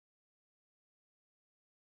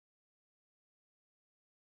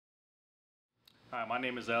Hi, my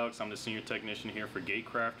name is Alex. I'm the senior technician here for Gate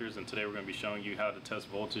Crafters, and today we're going to be showing you how to test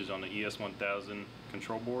voltage on the ES1000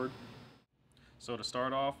 control board. So to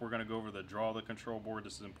start off, we're going to go over the draw of the control board.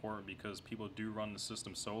 This is important because people do run the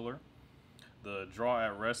system solar. The draw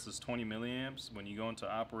at rest is 20 milliamps. When you go into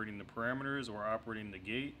operating the parameters or operating the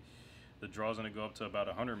gate, the draw is going to go up to about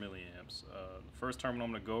 100 milliamps. The first terminal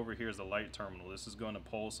I'm going to go over here is the light terminal. This is going to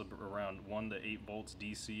pulse around 1 to 8 volts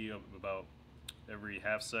DC of about every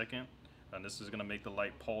half second. And this is going to make the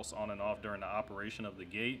light pulse on and off during the operation of the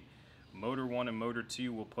gate. Motor 1 and motor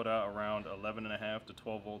 2 will put out around 11.5 to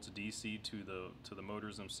 12 volts DC to the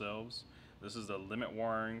motors themselves. This is the limit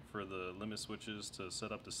wiring for the limit switches to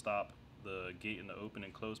set up to stop the gate in the open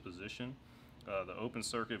and closed position. The open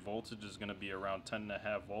circuit voltage is going to be around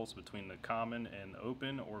 10.5 volts between the common and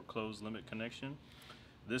open or closed limit connection.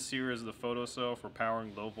 This here is the photo cell for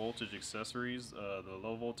powering low voltage accessories. The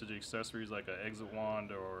low voltage accessories like an exit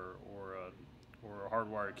wand or a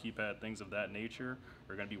hardwired keypad, things of that nature,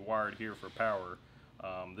 are going to be wired here for power.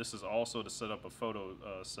 This is also to set up a photo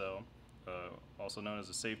cell, also known as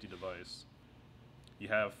a safety device. You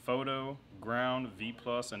have photo, ground, V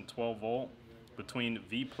plus, and 12 volt. Between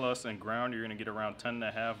V plus and ground, you're going to get around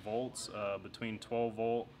 10.5 volts. Between 12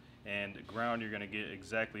 volt and ground, you're going to get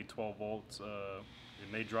exactly 12 volts.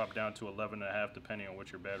 It may drop down to 11.5 depending on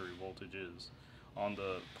what your battery voltage is. On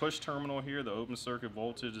the push terminal here, the open circuit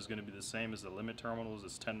voltage is going to be the same as the limit terminals.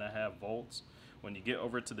 It's 10.5 volts. When you get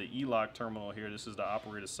over to the E-lock terminal here, this is the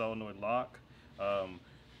operated solenoid lock.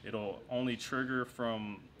 It'll only trigger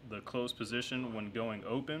from the closed position when going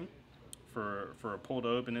open for a pull to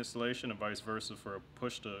open installation, and vice versa for a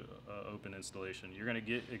push to open installation. You're going to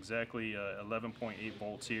get exactly 11.8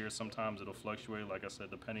 volts here. Sometimes it'll fluctuate, like I said,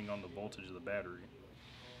 depending on the voltage of the battery.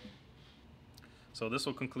 So this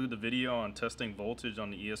will conclude the video on testing voltage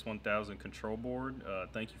on the ES1000 control board.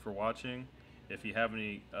 Thank you for watching. If you have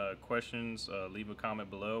any questions, leave a comment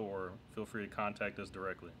below or feel free to contact us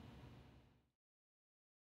directly.